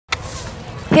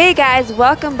Hey guys,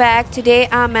 welcome back. Today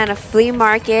I'm at a flea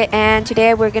market and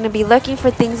today we're going to be looking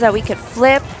for things that we could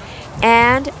flip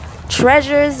and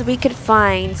treasures we could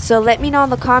find. So let me know in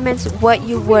the comments what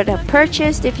you would have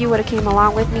purchased if you would have came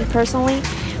along with me personally.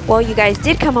 Well, you guys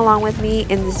did come along with me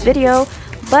in this video,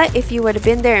 but if you would have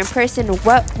been there in person,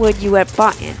 what would you have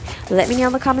bought in? Let me know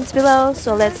in the comments below.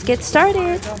 So let's get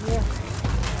started.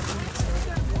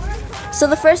 So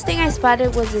the first thing I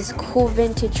spotted was this cool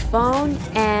vintage phone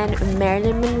and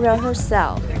Marilyn Monroe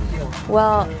herself.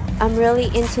 Well, I'm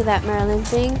really into that Marilyn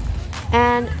thing,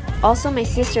 and also my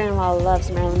sister-in-law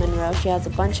loves Marilyn Monroe. She has a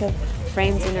bunch of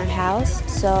frames in her house,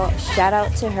 so shout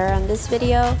out to her on this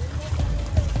video.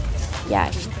 Yeah,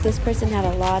 this person had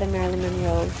a lot of Marilyn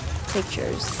Monroe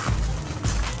pictures.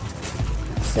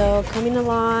 So coming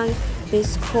along,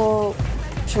 this cool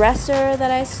dresser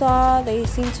that I saw. They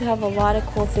seem to have a lot of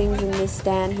cool things in this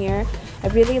stand here. I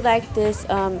really like this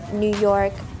New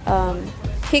York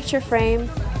picture frame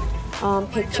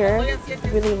picture. I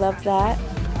really love that.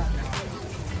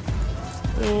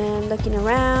 And looking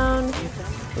around,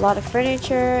 a lot of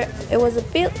furniture. It was a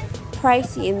bit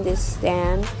pricey in this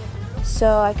stand,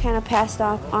 so I kind of passed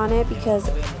off on it because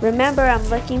remember, I'm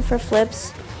looking for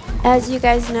flips. As you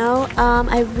guys know,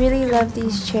 I really love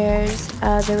these chairs.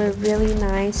 They were really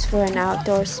nice for an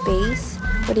outdoor space.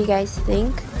 What do you guys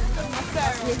think?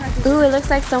 Ooh, it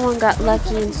looks like someone got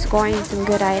lucky in scoring some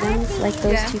good items, like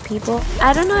those two people.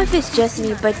 I don't know if it's just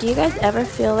me, but do you guys ever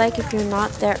feel like if you're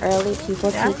not there early,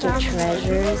 people take your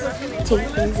treasures, take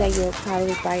things that you'll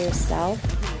probably buy yourself?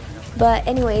 But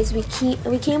anyways, we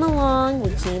came along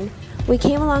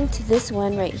to this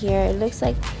one right here. It looks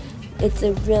like it's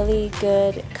a really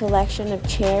good collection of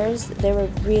chairs. They were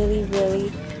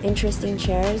really interesting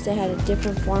chairs. They had a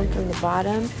different form from the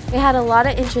bottom. They had a lot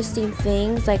of interesting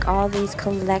things, like all these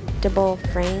collectible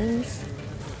frames.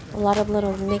 A lot of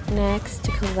little knickknacks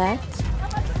to collect.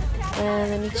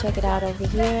 And let me check it out over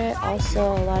here. Also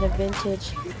a lot of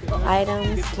vintage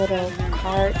items, little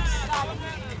carts.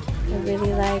 I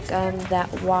really like the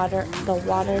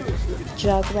water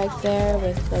jug right there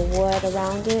with the wood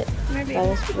around it. That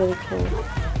was really cool.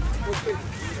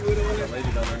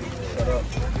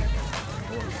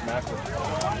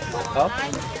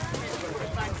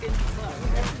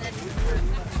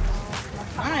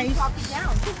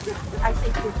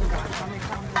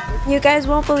 You guys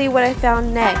won't believe what I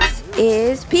found next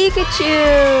is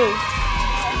Pikachu!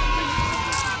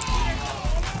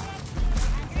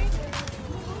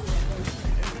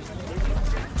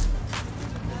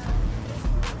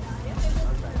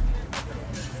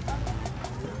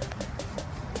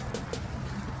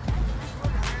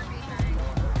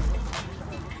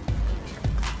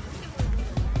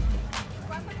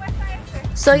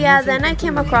 So yeah, then I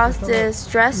came across this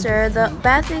dresser. The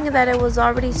bad thing is that it was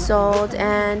already sold,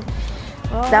 and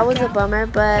that was a bummer,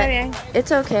 but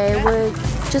it's okay. We'll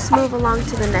just move along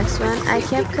to the next one. I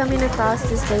kept coming across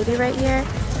this lady right here.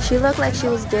 She looked like she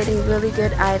was getting really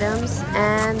good items,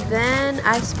 and then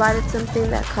I spotted something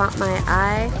that caught my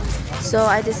eye. So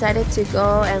I decided to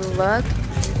go and look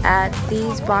at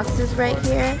these boxes right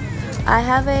here. I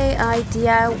have an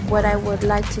idea what I would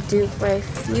like to do for a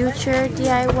future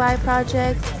DIY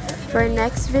project for a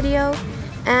next video,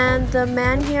 and the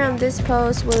man here on this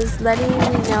post was letting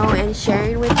me know and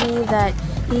sharing with me that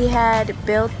he had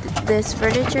built this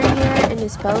furniture here in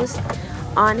his post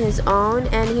on his own,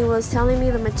 and he was telling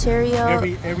me the material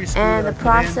and the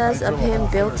process of him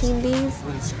building these,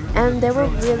 and they were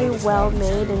really well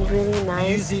made and really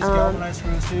nice.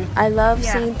 I love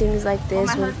seeing things like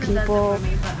this when people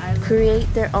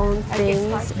create their own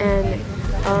things and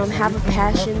have a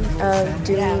passion of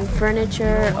doing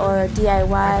furniture or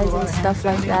DIYs and stuff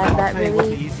like that. That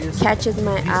really catches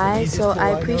my eye, so I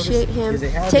appreciate him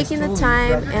taking the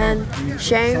time and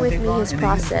sharing with me his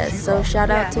process. So shout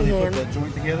out to him.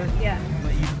 Yeah.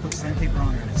 But you put sandpaper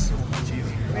on it and it's so much easier.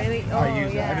 Really? Oh,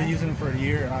 I've been using them for a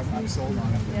year and I'm sold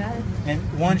on it. Yeah.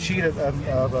 And one sheet of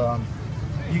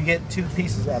you get 2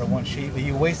 pieces out of one sheet, but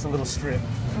you waste a little strip.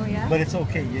 Oh yeah? But it's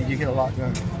okay, you get a lot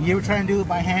done. You ever try and do it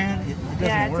by hand? It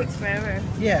doesn't work. It takes forever.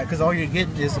 Yeah, because all you're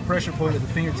getting is the pressure point at the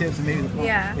fingertips and maybe the palm.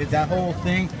 Yeah. That whole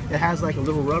thing, it has like a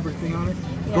little rubber thing on it.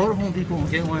 Yeah. Go to Home Depot and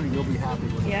get one and you'll be happy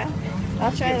with it. Yeah?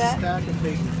 I'll try that. Stack of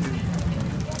bacon too.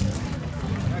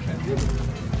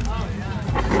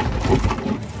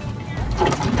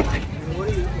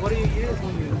 What do you use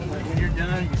when you're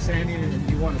done, you're sanding and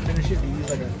you want to finish it? You use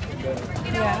like a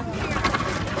Yeah.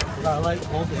 I like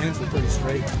both the ends are pretty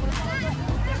straight.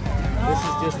 This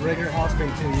is just regular house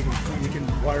paint too. You can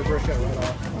wire brush that right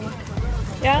off.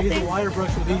 Yeah. I use a wire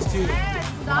brush with these two.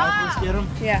 When I first get them,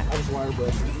 I just wire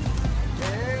brush them.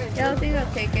 Yeah, I think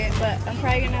I'll take it, but I'm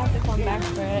probably gonna have to come back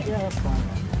for it. Yeah, that's fine.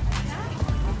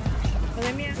 Well,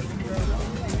 let me ask.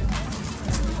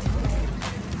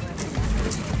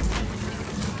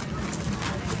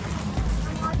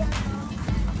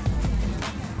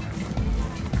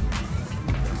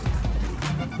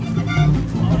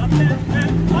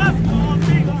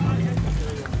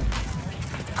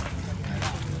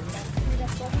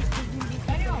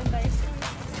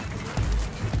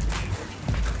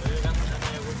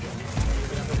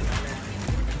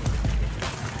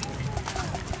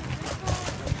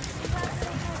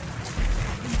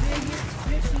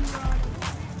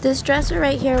 This dresser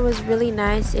right here was really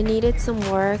nice. It needed some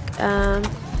work.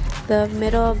 The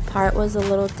middle part was a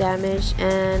little damaged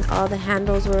and all the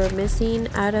handles were missing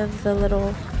out of the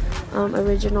little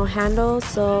original handle,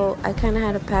 so I kind of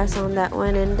had to pass on that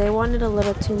one, and they wanted a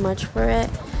little too much for it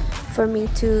for me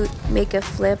to make a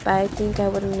flip. I think I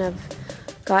wouldn't have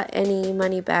got any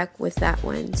money back with that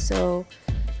one. So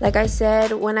like I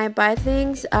said, when I buy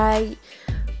things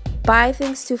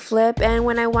to flip, and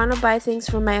when I want to buy things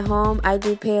for my home, I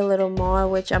do pay a little more,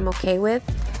 which I'm okay with.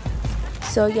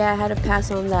 So yeah, I had to pass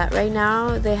on that. Right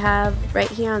now they have right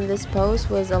here on this post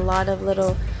was a lot of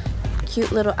little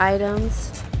cute little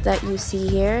items that you see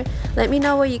here. Let me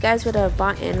know what you guys would have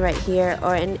bought in right here,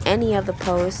 or in any of the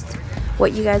posts,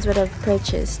 what you guys would have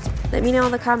purchased. Let me know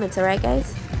in the comments, alright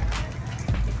guys?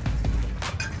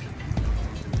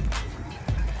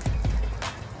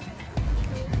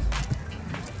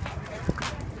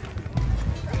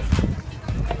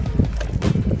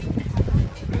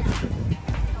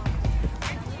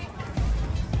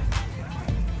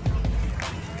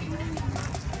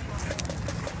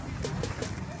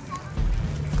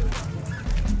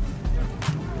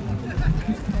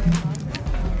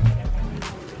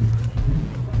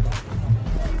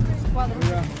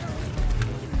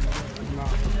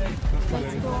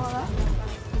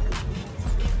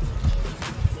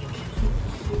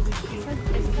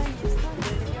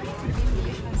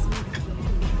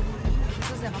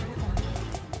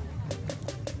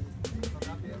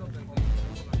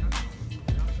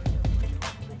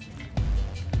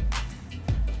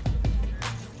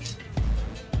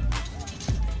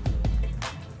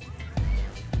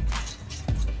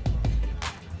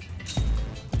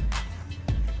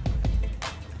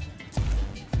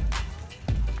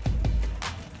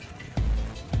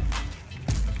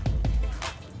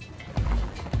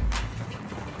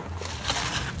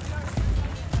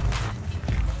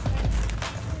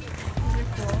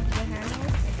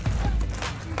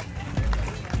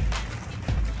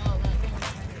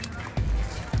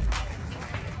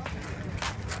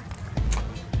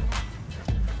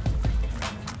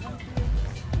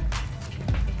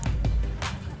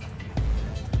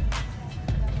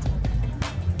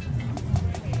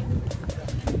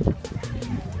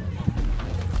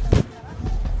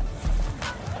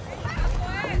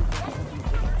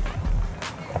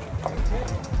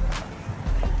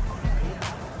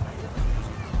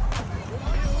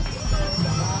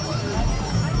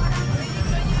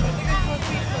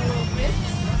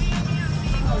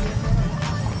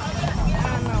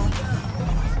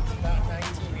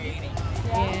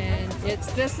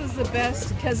 This is the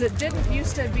best because it didn't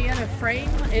used to be in a frame.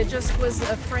 It just was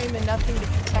a frame and nothing to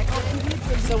protect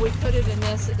it. So we put it in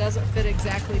this. It doesn't fit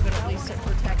exactly, but at least it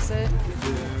protects it.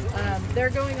 They're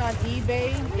going on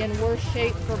eBay in worse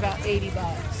shape for about 80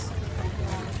 bucks.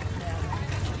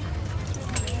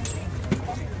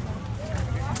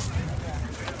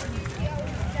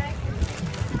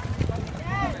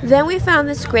 Then we found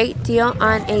this great deal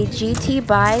on a GT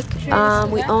bike.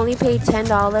 We only paid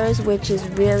 $10, which is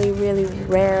really, really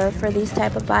rare for these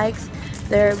type of bikes.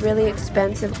 They're really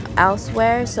expensive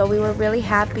elsewhere, so we were really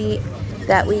happy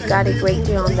that we got a great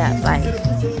deal on that bike.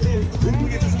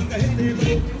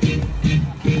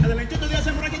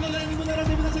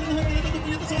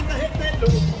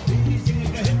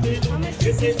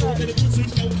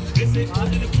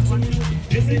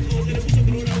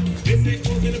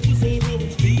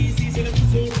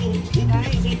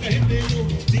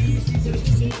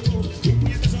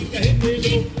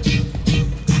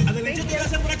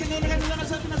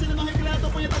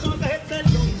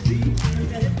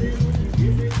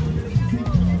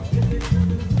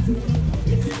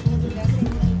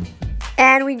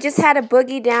 And we just had to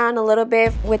boogie down a little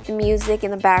bit with the music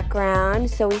in the background,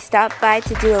 so we stopped by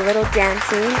to do a little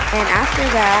dancing, and after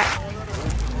that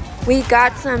We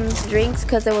got some drinks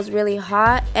because it was really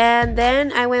hot, and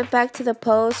then I went back to the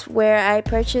post where I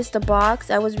purchased the box.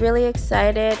 I was really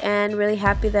excited and really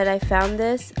happy that I found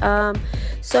this.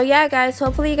 So yeah guys,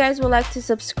 hopefully you guys would like to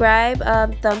subscribe,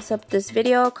 thumbs up this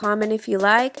video, comment if you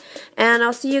like, and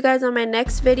I'll see you guys on my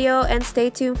next video, and stay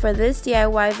tuned for this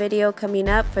DIY video coming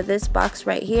up for this box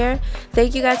right here.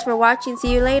 Thank you guys for watching.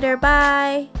 See you later.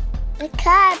 Bye. The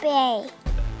Kirby.